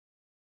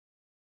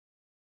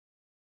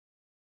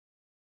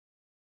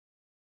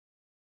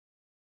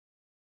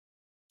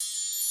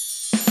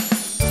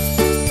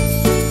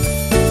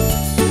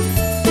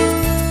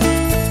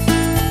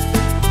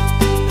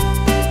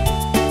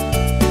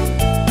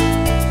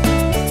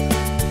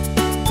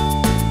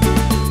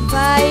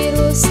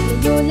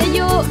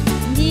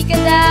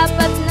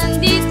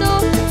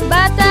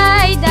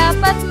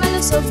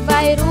malusog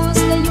virus,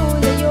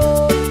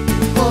 layo-layo.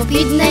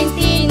 COVID-19,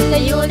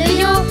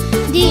 layo-layo,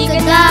 di ka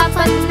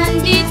dapat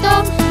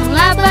nandito.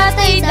 Mga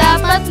bata'y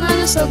dapat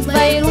malusog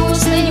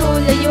virus,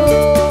 layo-layo.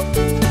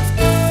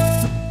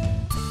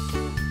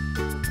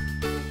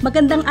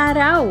 Magandang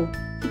araw!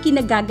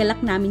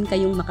 Ikinagagalak namin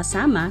kayong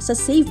makasama sa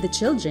Save the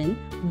Children,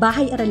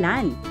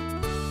 Bahay-Aralan.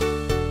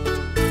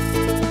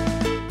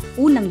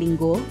 Unang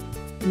linggo,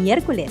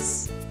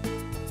 Miyerkules.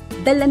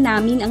 Dala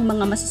namin ang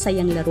mga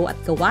masasayang laro at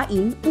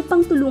gawain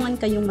upang tulungan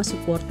kayong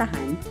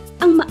masuportahan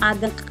ang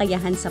maagang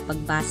kakayahan sa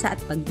pagbasa at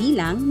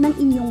pagbilang ng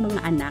inyong mga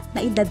anak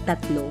na edad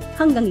 3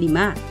 hanggang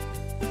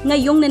 5.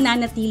 Ngayong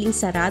nananatiling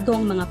sarado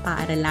ang mga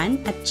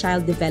paaralan at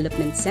child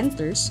development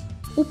centers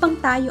upang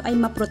tayo ay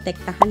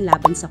maprotektahan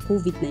laban sa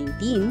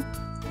COVID-19,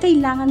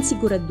 kailangan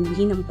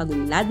siguraduhin ang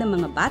pag-unlad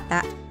ng mga bata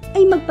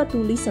ay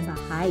magpatuloy sa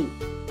bahay.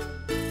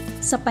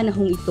 Sa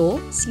panahong ito,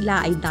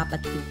 sila ay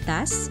dapat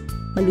ligtas,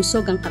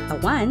 malusog ang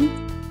katawan,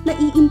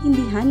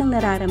 naiintindihan ang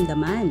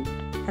nararamdaman,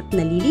 at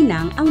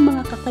nalilinang ang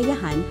mga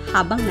kakayahan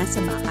habang nasa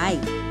bahay.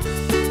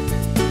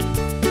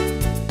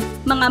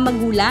 Mga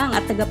magulang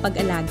at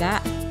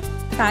tagapag-alaga,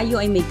 tayo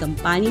ay may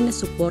kampanya na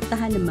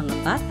suportahan ng mga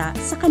bata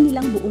sa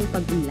kanilang buong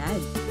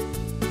pag-unlad.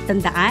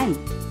 Tandaan,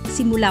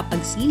 simula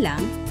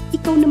pagsilang,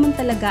 ikaw naman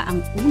talaga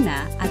ang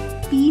una at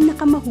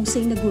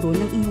pinakamahusay na guro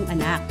ng inyong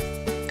anak.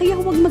 Kaya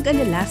huwag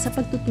mag-alala sa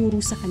pagtuturo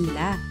sa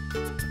kanila.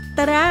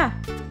 Tara!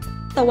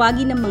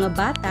 Tawagin ang mga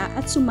bata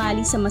at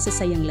sumali sa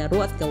masasayang laro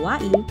at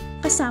gawain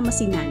kasama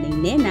si Nanay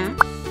Nena,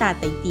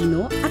 Tatay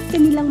Tino at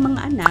kanilang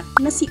mga anak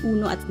na si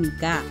Uno at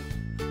Mika.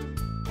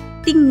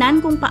 Tingnan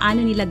kung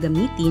paano nila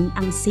gamitin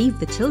ang Save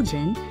the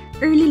Children,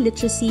 Early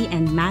Literacy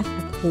and Math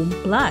at Home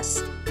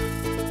Plus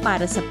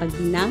para sa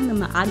pagbilang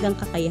ng maagang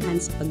kakayahan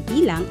sa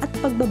pagbilang at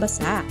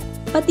pagbabasa,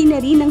 pati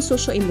na rin ang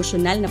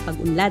sosyo-emosyonal na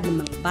pag-unlad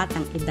ng mga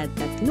batang edad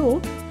 3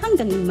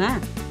 hanggang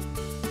 5.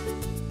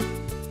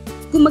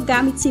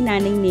 Gumagamit si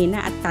Nanay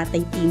Nena at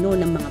Tatay Tino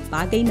ng mga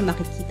bagay na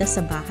makikita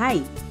sa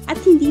bahay at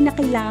hindi na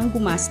kailangang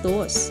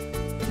gumastos.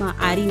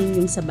 Maaari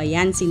ninyong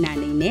sabayan si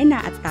Nanay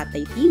Nena at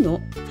Tatay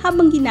Tino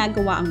habang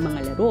ginagawa ang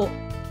mga laro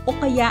o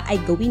kaya ay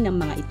gawin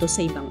ang mga ito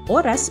sa ibang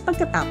oras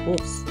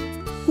pagkatapos.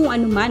 Kung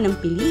ano man ang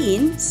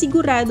piliin,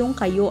 siguradong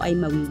kayo ay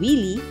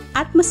mawiwili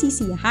at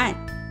masisiyahan.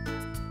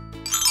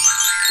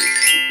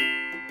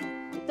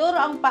 Turo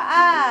ang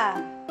paa,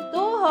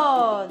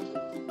 tuhod,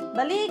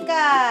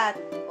 balikat,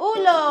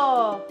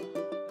 ulo.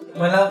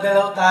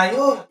 Galaw-galaw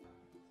tayo.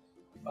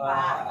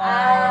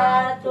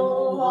 Paa,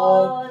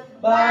 tuhod,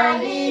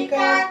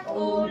 balikat,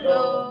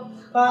 ulo.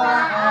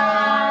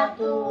 Paa,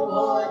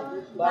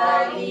 tuhod,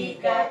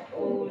 balikat,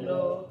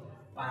 ulo.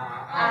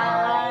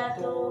 Paa,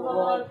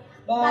 tuhod,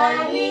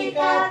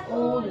 balikat,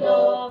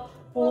 ulo.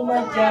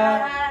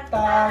 Pumadya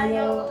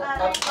tayo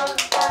at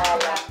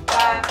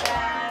magpalakpakan.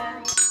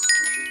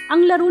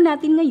 Ang laro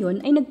natin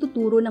ngayon ay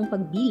nagtuturo ng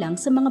pagbilang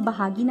sa mga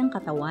bahagi ng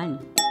katawan.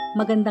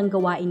 Magandang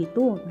gawain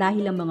ito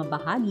dahil ang mga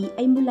bahagi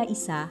ay mula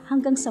 1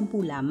 hanggang 10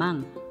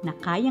 lamang na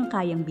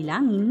kayang-kayang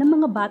bilangin ng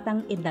mga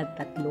batang edad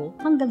 3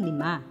 hanggang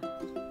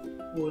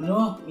 5.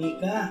 Uno,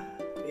 Mika,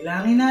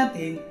 bilangin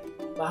natin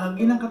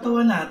bahagi ng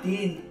katawan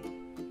natin.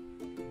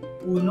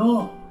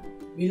 Uno,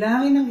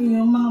 bilangin ang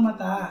iyong mga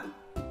mata.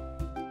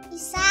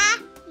 1,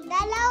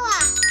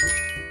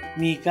 2.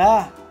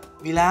 Mika,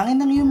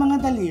 bilangin ang iyong mga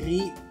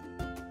daliri.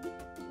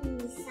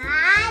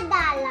 1, 2,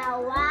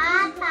 3,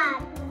 4, 5,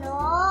 6,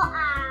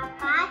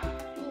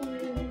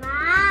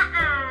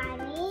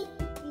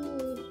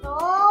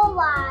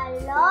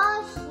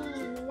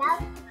 7,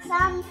 8,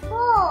 9,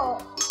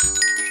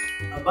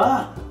 10.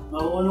 Aba,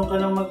 marunong ka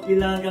nang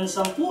magbilang hanggang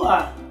 10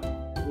 ah.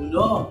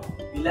 Uno,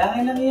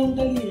 bilangin ang iyong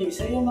daliri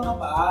sa iyong mga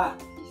paa.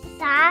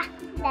 1,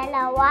 2,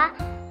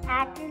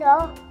 3,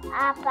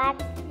 4,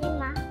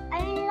 5.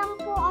 Ayun lang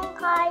po ang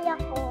kaya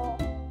ko.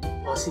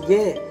 O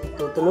sige,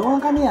 tutulungan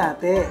ka ni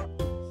ate.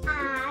 6,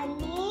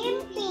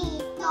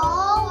 7,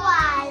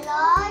 8,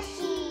 9,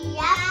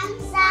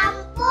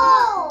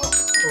 10.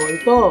 O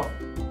ito,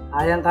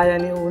 kayang-kaya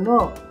ni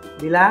Uno.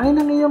 Bilangin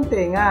ang iyong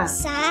tenga.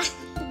 1,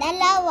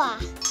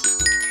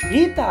 2.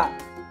 Hita.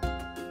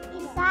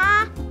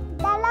 1,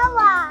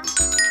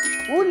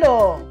 2.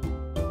 Ulo.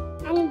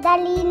 Ang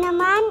dali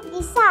naman,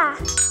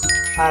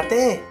 1.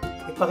 Ate,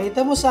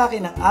 ipakita mo sa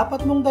akin ang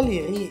 4 mong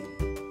daliri.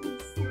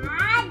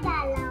 1, 2,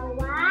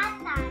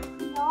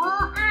 3,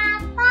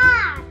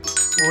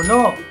 4.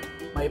 Uno,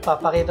 may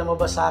ipapakita mo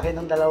ba sa akin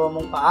ang 2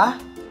 mong paa?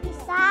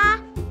 1,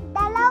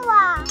 2.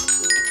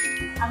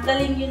 Ang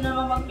galing yun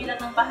naman magbilang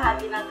ng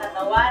bahagi ng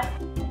katawan.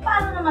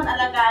 Paano naman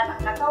alagaan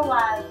ang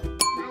katawan?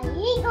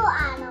 Maligo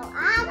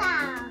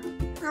araw-araw.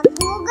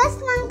 Maghugas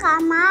ng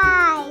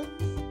kamay.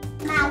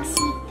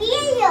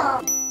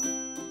 Magsipilyo.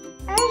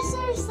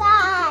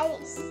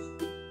 Exercise.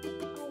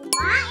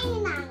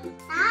 Kumain ng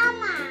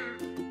tama.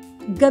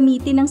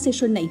 Gamitin ang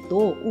sesyon na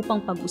ito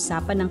upang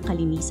pag-usapan ang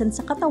kalinisan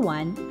sa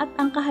katawan at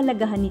ang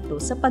kahalagahan nito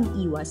sa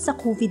pag-iwas sa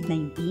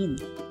COVID-19.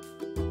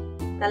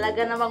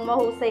 Talaga namang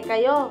mahusay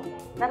kayo.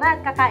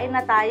 Tara, kakain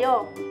na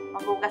tayo.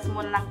 Maghugas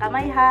muna ng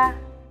kamay ha.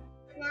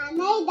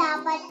 nanay,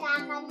 dapat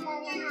kakanta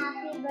ng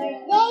happy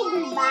birthday,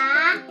 di ba?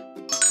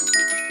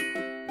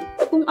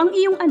 Kung ang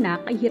iyong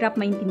anak ay hirap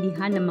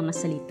maintindihan ng mga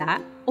salita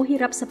o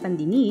hirap sa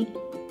pandinig,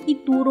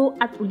 ituro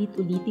at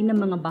ulit-ulitin ng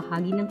mga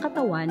bahagi ng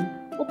katawan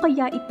o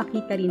kaya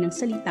ipakita rin ng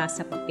salita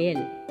sa papel.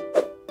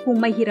 Kung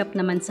may hirap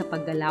naman sa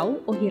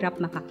paggalaw o hirap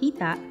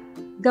makakita,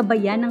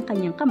 gabayan ang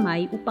kanyang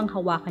kamay upang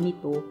hawakan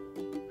ito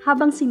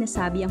habang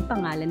sinasabi ang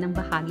pangalan ng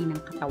bahagi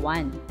ng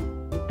katawan.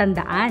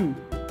 Tandaan,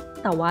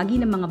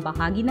 tawagin ang mga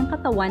bahagi ng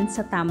katawan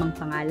sa tamang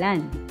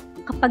pangalan.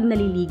 Kapag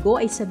naliligo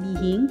ay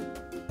sabihin,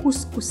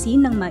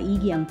 kuskusin ng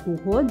maigi ang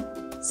tuhod,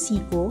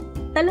 siko,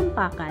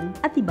 talampakan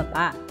at iba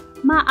pa.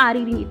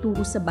 Maaari ring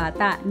ituro sa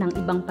bata ng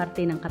ibang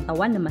parte ng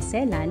katawan na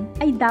maselan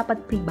ay dapat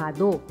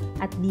pribado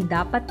at di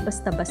dapat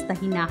basta-basta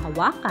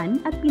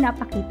hinahawakan at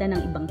pinapakita ng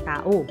ibang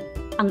tao.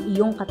 Ang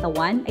iyong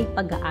katawan ay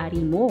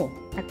pag-aari mo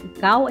at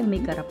ikaw ay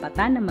may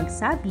karapatan na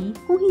magsabi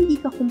kung hindi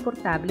ka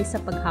komportable sa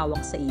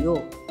paghawak sa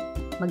iyo.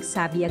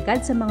 Magsabi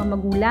agad sa mga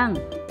magulang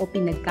o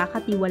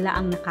pinagkakatiwala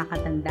ang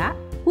nakakatanda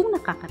kung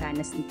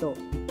nakakaranas nito.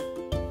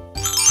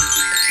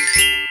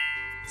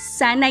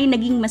 Sana'y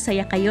naging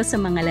masaya kayo sa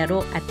mga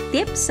laro at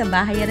tips sa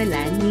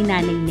bahay-aralan ni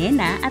Nanay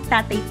Nena at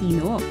Tatay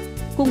Tino.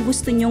 Kung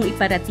gusto nyong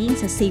iparating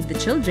sa Save the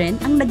Children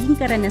ang naging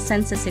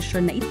karanasan sa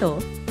sesyon na ito,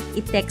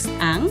 i-text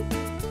ang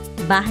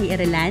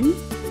bahay-aralan,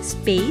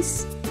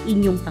 space,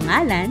 inyong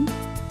pangalan,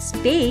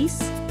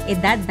 space,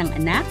 edad ng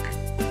anak,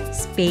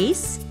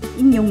 space,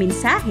 inyong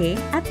mensahe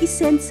at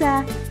isend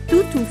sa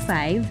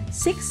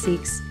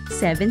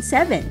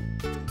 225-6677.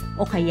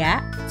 O kaya,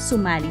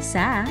 sumali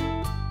sa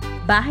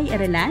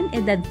Bahay-Aralan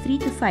Edad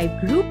 3 to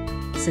 5 group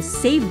sa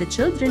Save the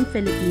Children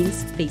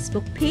Philippines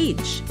Facebook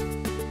page.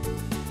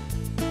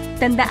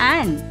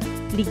 Tandaan,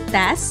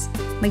 ligtas,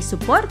 may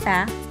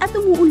suporta at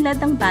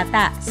umuunlad ang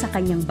bata sa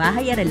kanyang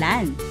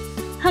bahay-aralan.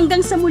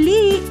 Hanggang sa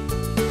muli!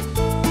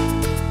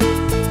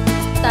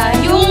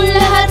 Tayong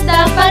lahat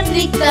dapat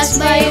ligtas,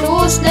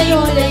 virus,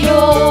 layo-layo.